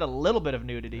 Season 8 had a little bit of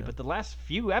nudity, but the last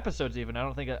few episodes, even, I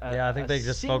don't think. I think a they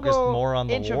just single focused more on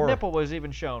the inch war. of nipple was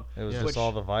even shown. It was Yeah. just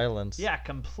all the violence. Yeah,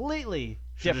 completely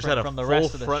Should've just different had a from the full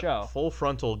rest of the front- show. Full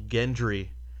frontal Gendry.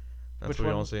 That's Which what we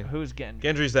one? want to see. Who's getting?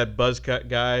 Gendry's that buzz cut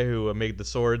guy who made the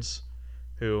swords.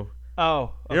 Who Oh,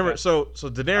 okay. you remember? So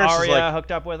Daenerys is Arya like,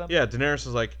 hooked up with him. yeah, Daenerys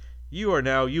is like, you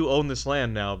own this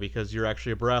land now because you're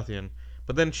actually a Baratheon.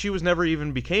 But then she was never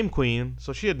even became queen,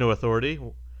 so she had no authority.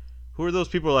 Who are those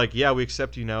people who are like, yeah, we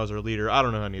accept you now as our leader? I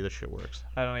don't know how any of this shit works.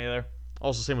 I don't either.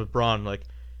 Also, same with Bronn. Like,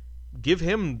 give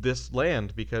him this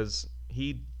land because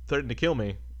he threatened to kill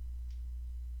me.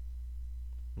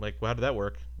 Like, how did that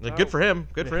work? Like, good Oh. for him.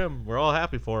 Good for him. We're all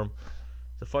happy for him.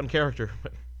 It's a fun character.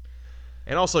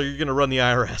 And also, you're gonna run the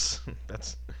IRS.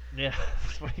 That's Yeah,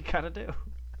 that's what you gotta do.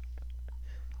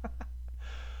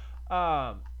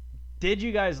 Did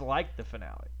you guys like the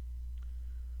finale?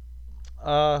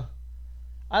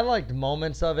 I liked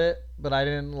moments of it, but I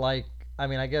didn't like. I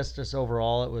mean, I guess just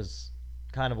overall, it was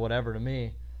kind of whatever to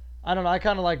me. I don't know. I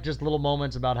kind of like just little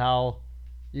moments about how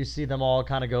you see them all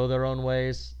kind of go their own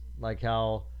ways, like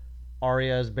how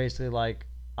Arya is basically like,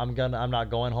 I'm not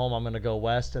going home. I'm gonna go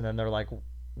west, and then they're like,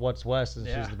 what's west? And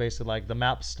Yeah. she's basically like, the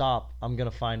map stop. I'm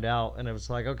gonna find out. And it was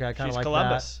like, okay, I kind of She's like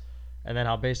Columbus. that. And then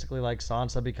how basically like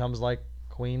Sansa becomes like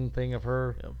queen thing of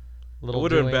her. Yeah. It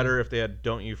would have been better if they had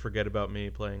 "Don't You Forget About Me"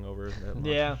 playing over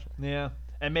that. Yeah.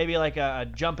 And maybe like a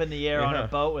jump in the air on a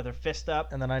boat with her fist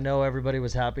up. And then I know everybody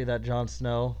was happy that Jon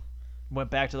Snow went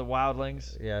back to the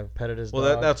wildlings. Yeah, petted his dog.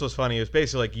 Well, that's what's funny. It's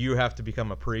basically like you have to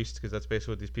become a priest because that's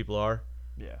basically what these people are.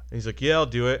 Yeah. And he's like, yeah, I'll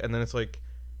do it. And then it's like,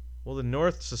 well, the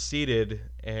North seceded,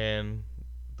 and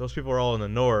those people are all in the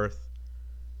North,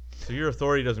 so your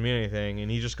authority doesn't mean anything. And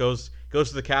he just goes to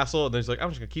the castle, and then he's like, I'm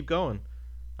just gonna keep going.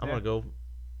 I'm gonna go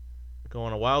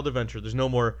on a wild adventure. There's no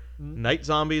more night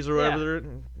zombies or whatever.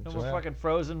 No more fucking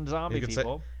frozen zombie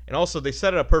people. And also, they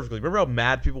set it up perfectly. Remember how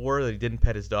mad people were that he didn't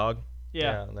pet his dog?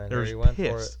 Yeah. And then they were he went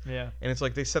pissed. for it. Yeah. And it's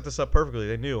like they set this up perfectly.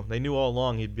 They knew all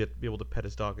along he'd be able to pet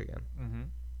his dog again. Mm-hmm.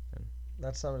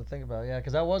 That's something to think about. Yeah,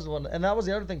 because that was one, and that was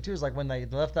the other thing too. Is like when they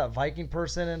left that Viking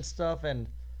person and stuff, and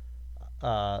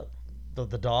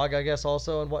the dog, I guess,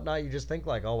 also and whatnot. You just think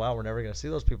like, oh wow, we're never gonna see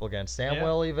those people again.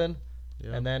 Samwell even.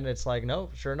 Yeah. And then it's like,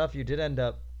 no, sure enough, you did end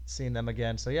up seeing them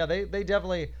again. So yeah, they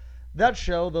definitely, that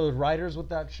show, those writers with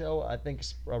that show, I think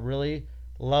really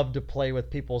loved to play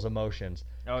with people's emotions.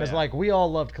 Because like we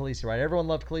all loved Khaleesi, right? Everyone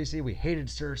loved Khaleesi. We hated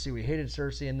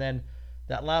Cersei, and then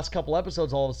that last couple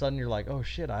episodes, all of a sudden you're like, oh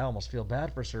shit, I almost feel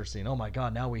bad for Cersei, and oh my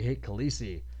god, now we hate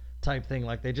Khaleesi, type thing.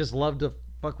 Like they just love to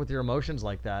fuck with your emotions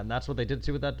like that, and that's what they did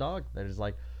too with that dog. They're just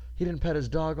like, he didn't pet his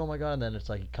dog, oh my god, and then it's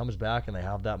like he comes back and they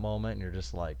have that moment, and you're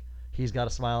just like, he's got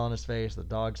a smile on his face, the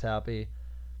dog's happy,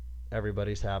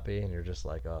 everybody's happy, and you're just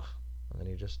like, ugh. And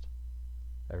then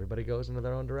everybody goes into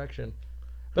their own direction.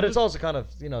 But it's also kind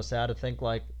of, sad to think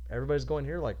like everybody's going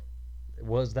here, like,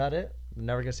 was that it?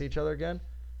 Never gonna see each other again?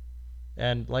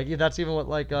 And like that's even what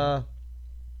like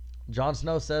Jon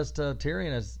Snow says to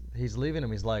Tyrion as he's leaving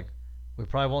him. He's like, we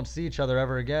probably won't see each other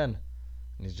ever again.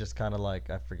 And he's just kind of like,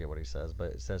 I forget what he says,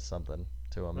 but it says something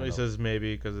to him. Well, he says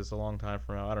maybe because it's a long time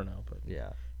from now. I don't know, but yeah.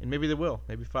 And maybe they will.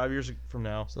 Maybe 5 years from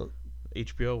now. So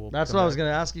HBO will. That's what I was going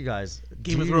to ask you guys.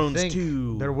 Game of Thrones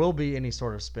 2. There will be any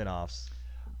sort of spin-offs?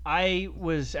 I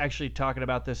was actually talking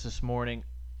about this morning.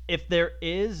 If there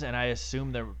is, and I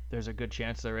assume there's a good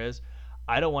chance there is,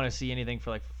 I don't want to see anything for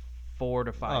like 4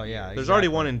 to 5 years. There's already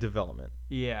one in development.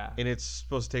 Yeah. And it's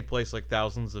supposed to take place like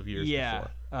thousands of years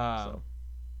before.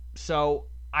 So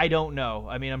I don't know.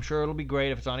 I mean, I'm sure it'll be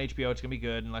great if it's on HBO. It's gonna be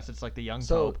good, unless it's like the Young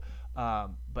Pope.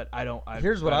 But I don't.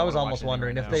 Here's what I was almost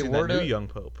wondering: if they were to Young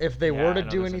Pope, if they were to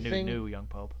do anything, new Young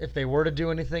Pope. If they were to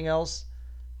do anything else,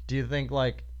 do you think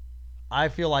like? I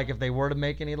feel like if they were to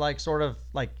make any like sort of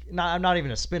like not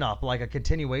even a spin-off, but like a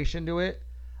continuation to it,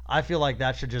 I feel like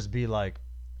that should just be like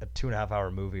a 2.5-hour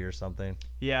movie or something.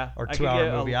 Yeah. Or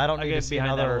 2-hour movie. I don't need to see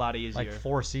another like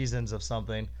 4 seasons of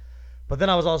something. But then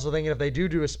I was also thinking if they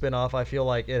do a spin-off, I feel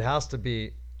like it has to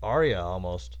be Arya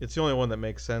almost. It's the only one that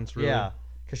makes sense, really. Yeah,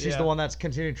 because she's the one that's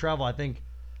continuing to travel. I think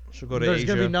she'll go to there's Asia.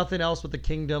 Going to be nothing else with the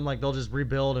kingdom. Like they'll just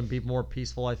rebuild and be more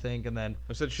peaceful, I think. And then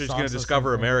I said she's going to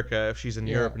discover America if she's in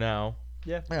Europe now.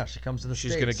 Yeah, she comes to the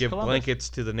States. She's going to give blankets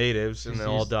to the natives, and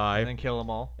they'll all die. And then kill them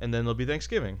all. And then there'll be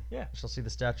Thanksgiving. Yeah. She'll see the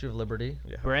Statue of Liberty.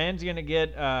 Yeah. Bran's going to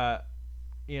get,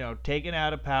 taken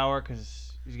out of power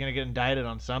because he's going to get indicted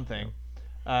on something.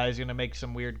 He's going to make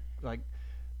some weird, like,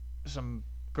 some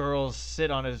girls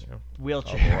sit on his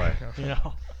wheelchair. Oh,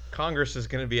 boy. Congress is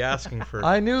going to be asking for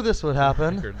I knew this would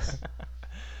happen.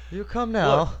 You come now.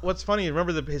 Well, what's funny,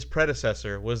 remember his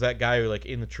predecessor was that guy who, like,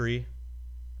 in the tree?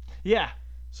 Yeah.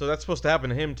 So that's supposed to happen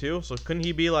to him too. So couldn't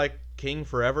he be like king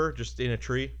forever, just in a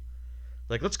tree?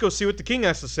 Like, let's go see what the king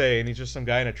has to say, and he's just some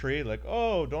guy in a tree. Like,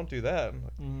 oh, don't do that.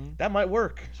 Like, that might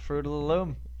work. It's fruit of the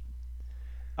loom.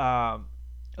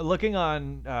 Looking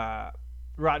on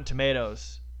Rotten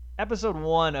Tomatoes, episode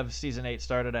 1 of season 8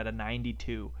 started at a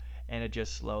 92, and it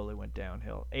just slowly went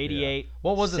downhill. 88. Yeah.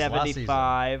 What was this 75,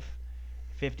 last season?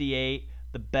 58.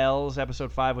 The Bells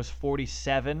episode 5 was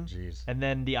 47. Jeez. And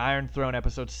then the Iron Throne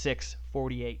episode 6,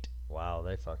 48. Wow,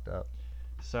 they fucked up.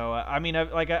 So I mean,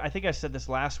 I think I said this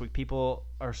last week. People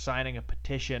are signing a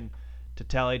petition to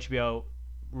tell HBO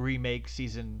remake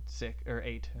season 6 or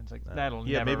 8. And it's like that'll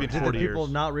never. Maybe in happen. 40 Did the people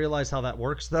years. not realize how that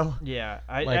works though? Yeah,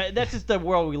 that's just the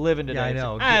world we live in today. Yeah, I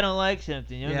know. I don't like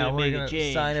something. I'm gonna we're make gonna a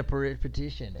change. sign a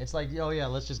petition. It's like, oh yeah,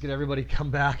 let's just get everybody to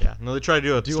come back. Yeah, no, they try to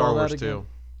do it with Star all that Wars again. too.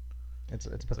 It's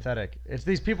pathetic. It's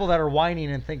these people that are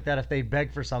whining and think that if they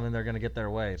beg for something, they're gonna get their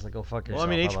way. It's like, go fuck yourself.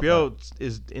 Well, I mean, How about HBO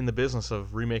is in the business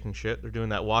of remaking shit. They're doing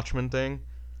that Watchmen thing.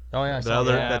 that? Oh yeah, I saw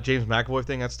that. That James McAvoy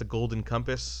thing. That's the Golden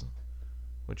Compass,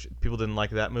 which people didn't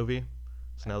like that movie.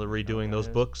 So now they're redoing those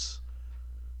books.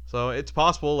 So it's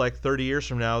possible, like 30 years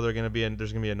from now, there's gonna be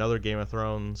another Game of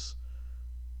Thrones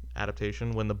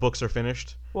adaptation when the books are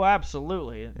finished. Well,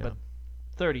 absolutely, but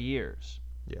 30 years.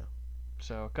 Yeah.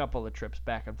 So a couple of trips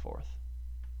back and forth.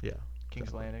 Yeah. King's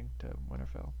Exactly. Landing to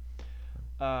Winterfell.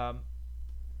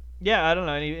 Yeah, I don't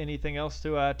know. Anything else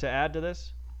to add to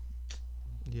this?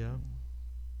 Yeah.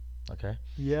 Okay.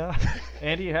 Yeah.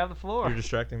 Andy, you have the floor. You're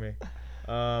distracting me.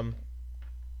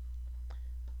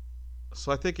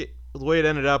 So I think the way it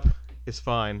ended up is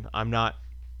fine. I'm not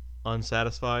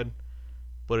unsatisfied,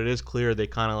 but it is clear they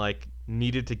kind of like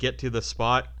needed to get to the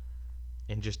spot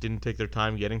and just didn't take their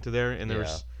time getting to there. And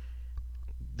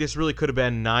this really could have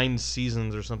been 9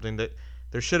 seasons or something. That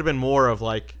there should have been more of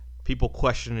like people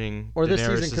questioning Or this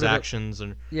season Daenerys' could have- actions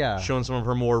and Yeah. showing some of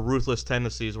her more ruthless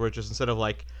tendencies, where it's just instead of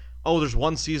like, oh, there's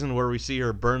one season where we see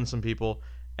her burn some people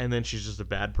and then she's just a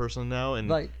bad person now. And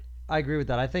Like, I agree with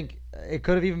that. I think it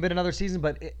could have even been another season,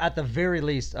 but at the very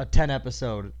least, a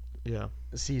 10-episode yeah,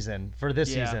 season for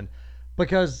this Yeah. season.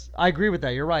 Because I agree with that.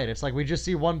 You're right. It's like we just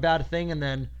see one bad thing, and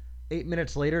then 8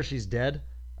 minutes later, she's dead.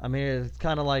 I mean, it's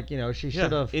kind of like, she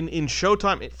should have. In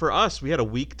Showtime, for us, we had a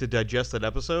week to digest that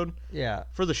episode. Yeah.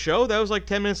 For the show, that was like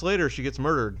 10 minutes later, she gets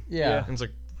murdered. Yeah. And it's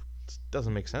like, it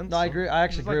doesn't make sense. No, I agree. I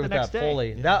actually It was like agree the with next that day. fully.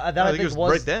 Yeah. That I I think think it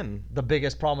was right then. the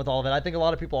biggest problem with all of it. I think a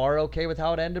lot of people are okay with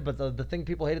how it ended, but the thing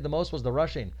people hated the most was the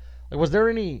rushing. Like, was there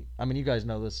any? I mean, you guys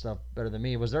know this stuff better than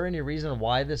me. Was there any reason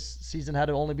why this season had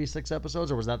to only be 6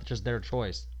 episodes, or was that just their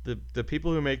choice? The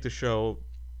people who make the show,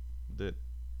 that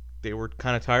they were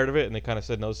kind of tired of it, and they kind of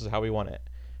said, no, this is how we want it.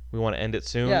 We want to end it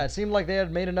soon. Yeah, it seemed like they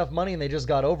had made enough money and they just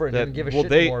got over it and That- didn't give a well, shit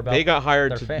they more about. they got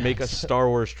hired their to fans. make a Star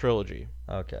Wars trilogy.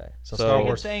 Okay, so So- Star You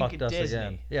Wars can thank fucked us Disney.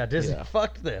 again. Yeah, Disney Yeah.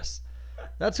 fucked this.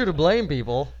 That's who to blame,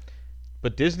 people.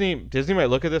 But Disney might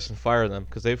look at this and fire them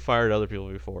because they've fired other people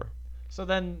before. So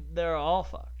then they're all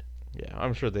fucked. Yeah,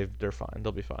 I'm sure they're fine.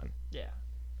 They'll be fine. Yeah,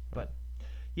 but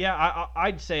yeah,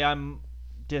 I'd say I'm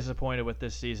disappointed with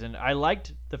this season. I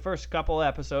liked the first couple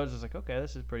episodes. I was like, okay,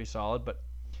 this is pretty solid, but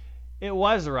it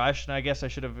was rushed, and I guess I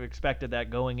should have expected that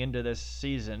going into this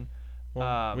season.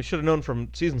 Well, we should have known from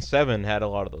season 7 had a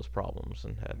lot of those problems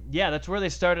and had. Yeah, that's where they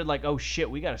started. Like, oh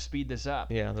shit, we got to speed this up.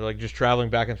 Yeah, they're like just traveling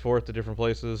back and forth to different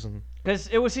places and. Because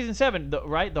it was season 7,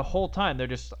 right? The whole time they're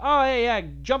just, oh hey, yeah,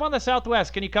 jump on the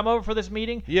Southwest. Can you come over for this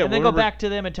meeting? Yeah, and then go remember, back to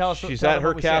them and tell us. She's tell at them her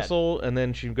what we said. castle, and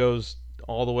then she goes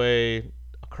all the way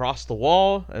across the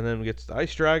wall, and then gets the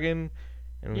ice dragon,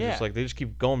 and it's Yeah. just like they just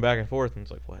keep going back and forth, and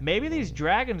it's like what? Maybe these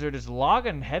dragons are just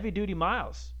logging heavy duty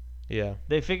miles. Yeah,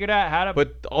 They figured out how to.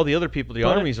 but all the other people, the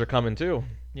But- armies are coming too.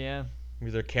 Yeah.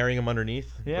 Maybe they're carrying them underneath,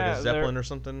 Yeah, like a zeppelin or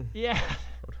something. Yeah. I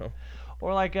don't know.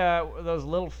 Or like those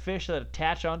little fish that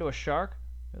attach onto a shark.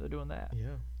 They're doing that.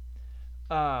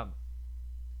 Yeah.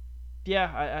 Yeah.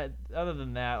 I other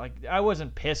than that, like I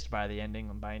wasn't pissed by the ending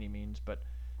by any means, but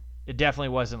it definitely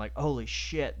wasn't like holy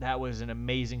shit, that was an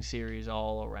amazing series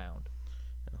all around.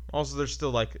 Also, there's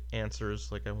still like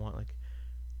answers. Like I want like,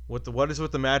 what is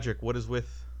with the magic? What is with?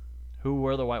 Who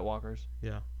were the White Walkers?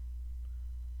 Yeah.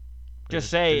 Just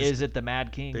They say, is it the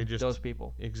Mad King? they just Those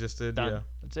people. existed? Done. Yeah.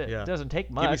 That's it. Yeah. It doesn't take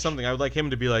much. Give me something. I would like him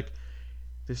to be like,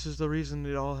 this is the reason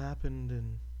it all happened.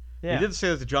 And Yeah. he did say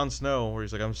that to Jon Snow, where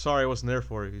he's like, I'm sorry I wasn't there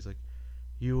for you. He's like,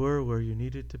 you were where you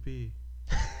needed to be.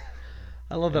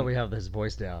 I love that we have this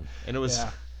voice down. And it was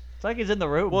Yeah. It's like he's in the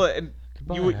room. well, and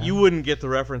Goodbye, you wouldn't get the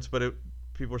reference, but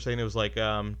people were saying it was like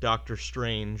Doctor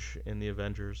Strange in the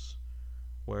Avengers,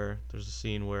 where there's a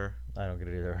scene where I don't get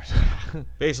it either.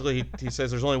 basically he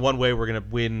says there's only one way we're gonna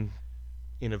win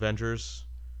in Avengers,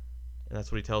 and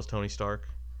that's what he tells Tony Stark.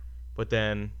 But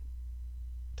then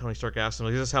Tony Stark asks him,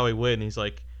 "Is this how we win?" And he's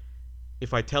like,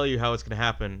 "If I tell you how it's gonna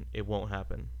happen, it won't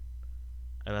happen."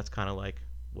 And that's kind of like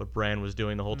what Bran was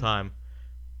doing the whole time.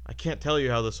 I can't tell you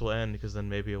how this will end because then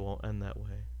maybe it won't end that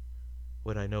way.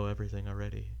 Would I know everything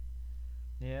already?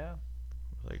 Yeah.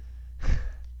 Like,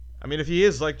 I mean, if he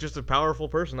is like just a powerful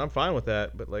person, I'm fine with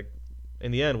that. But like,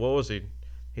 in the end, what was he?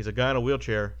 He's a guy in a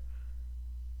wheelchair.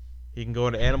 He can go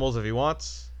into animals if he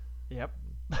wants. Yep.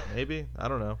 Maybe, I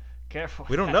don't know. Careful.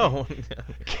 We don't know.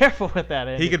 Careful with that.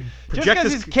 Andy. He could Just project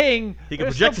because his he's king. he can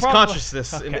there's project no his problem.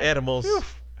 consciousness into Okay. animals. Phew.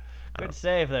 I Good don't-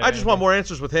 save there. I just want Andy. more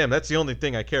answers with him. That's the only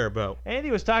thing I care about. Andy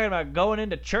was talking about going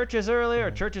into churches earlier.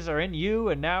 Churches are in you,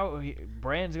 and now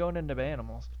Brand's going into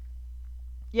animals.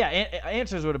 Yeah,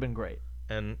 answers would have been great.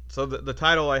 And so the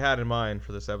title I had in mind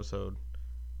for this episode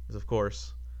is, of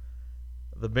course,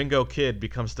 The Bingo Kid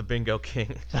Becomes the Bingo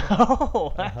King.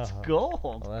 Oh, that's gold.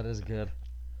 Well, that is good.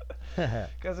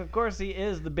 Because of course he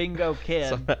is the bingo kid.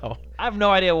 Somehow. I have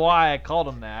no idea why I called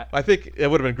him that. I think it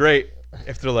would have been great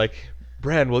if they're like,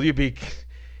 Bran, would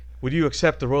you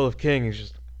accept the role of king? He's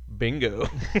just, bingo.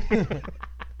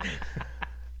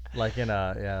 Like in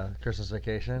Christmas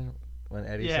Vacation when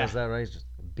Eddie Yeah. says that, right? He's just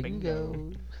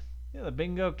bingo. Yeah, the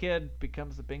bingo kid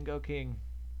becomes the bingo king.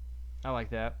 I like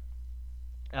that.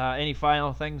 Any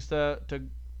final things to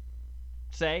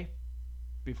say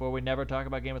before we never talk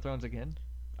about Game of Thrones again?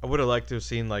 I would have liked to have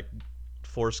seen like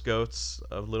Force Goats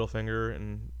of Littlefinger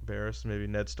and Varys, maybe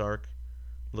Ned Stark,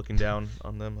 looking down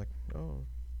on them like,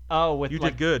 Oh, with you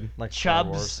like did good. Like Star Chubs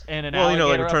Wars. and an Well, you know,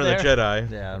 like alligator Return up of the there.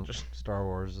 Jedi. Yeah, Just, Star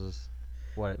Wars is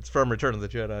what it's from Return of the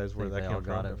Jedi is I where think that they came all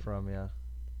got from. it from. Yeah.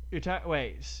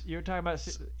 You're talking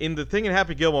about In the thing in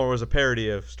Happy Gilmore was a parody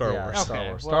of Star Yeah, Wars. Star Okay,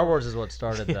 Wars. well- Star Wars is what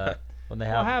started that. When they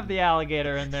we'll have the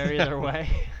alligator in there either way.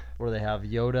 where they have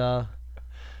Yoda,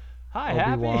 Hi,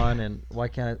 Obi-Wan, Happy. and why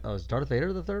can't is Darth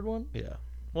Vader the third one? Yeah.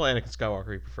 Well, Anakin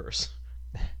Skywalker he prefers.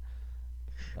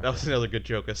 That was another good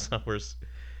joke of Star Wars.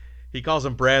 He calls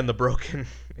him Bran the Broken,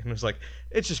 and was like,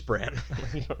 "It's just Bran."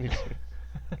 You don't need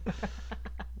to-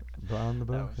 Bran the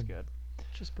That Broken. was good.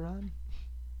 Just Bran.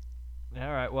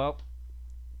 All right, well,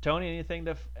 Tony, anything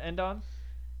to end on?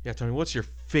 Yeah, Tony, what's your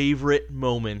favorite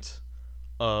moment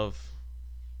of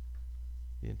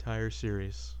the entire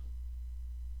series?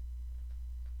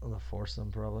 The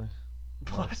foursome probably.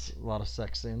 What? A lot of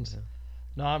sex scenes.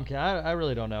 No, I'm kidding. I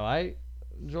really don't know. I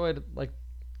enjoyed like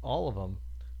all of them.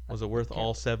 Was it worth can't-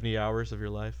 all 70 hours of your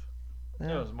life? It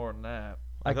was more than that.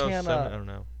 I thought it was can't. I don't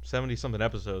know, 70 something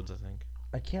episodes, I think.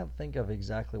 I can't think of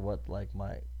exactly what like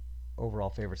my overall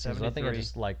favorite scenes. But I think I 73.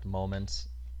 just liked moments,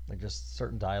 like just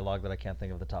certain dialogue that I can't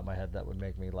think of at the top of my head that would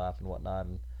make me laugh and whatnot,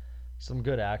 and some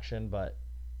good action. But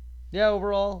yeah,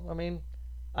 overall, I mean,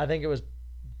 I think it was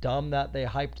dumb that they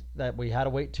hyped that we had to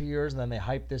wait 2 years and then they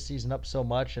hyped this season up so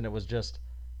much, and it was just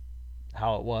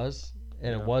how it was,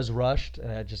 and Yeah. it was rushed, and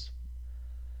it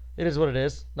is what it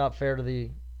is. Not fair to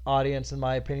the audience, in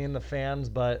my opinion, the fans,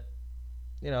 but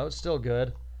you know, it's still good.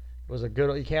 It was a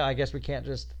good. You can't. I guess we can't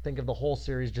just think of the whole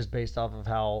series just based off of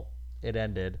how it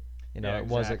ended. You know, Yeah,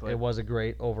 it exactly. was a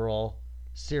great overall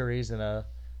series, and a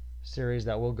series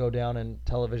that will go down in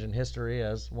television history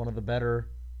as one of the better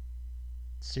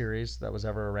series that was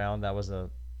ever around. That was a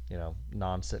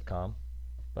non-sitcom,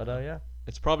 but yeah,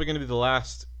 It's probably going to be the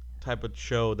last type of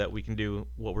show that we can do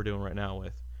what we're doing right now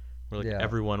with. Where like Yeah.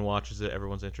 everyone watches it,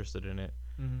 everyone's interested in it.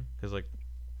 Mm-hmm. Because like,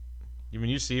 I mean,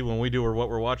 you see when we do what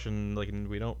we're watching, like, and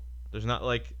we don't. There's not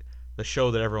like the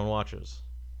show that everyone watches.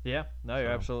 Yeah, no, you're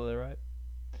So- absolutely right.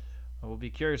 We'll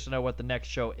be curious to know what the next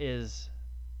show is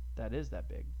that is that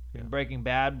big. I mean, Yeah. Breaking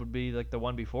Bad would be like the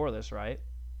one before this, right?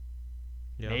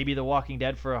 Yeah. Maybe The Walking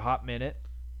Dead for a hot minute.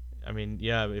 I mean,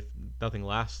 yeah, if nothing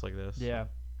lasts like this. Yeah.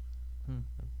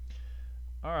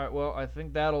 All right, well, I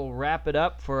think that'll wrap it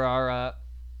up for our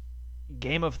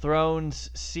Game of Thrones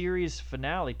series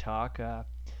finale talk.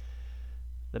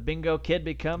 The Bingo Kid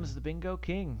becomes the Bingo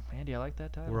King. Andy, I like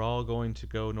that title. We're all going to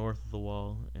go north of the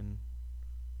wall and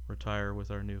retire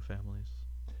with our new families.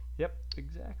 Yep,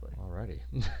 exactly. alrighty.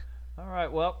 All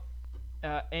right, well,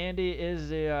 Andy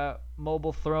is a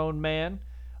mobile throne man.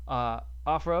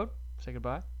 Off-road, say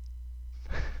goodbye.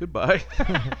 Goodbye.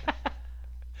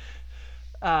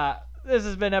 This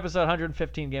has been episode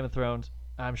 115 Game of Thrones.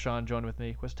 I'm Sean. Joined with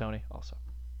me was Tony also.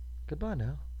 Goodbye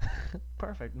now.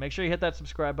 Perfect. Make sure you hit that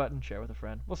subscribe button, share with a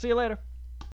friend. We'll see you later.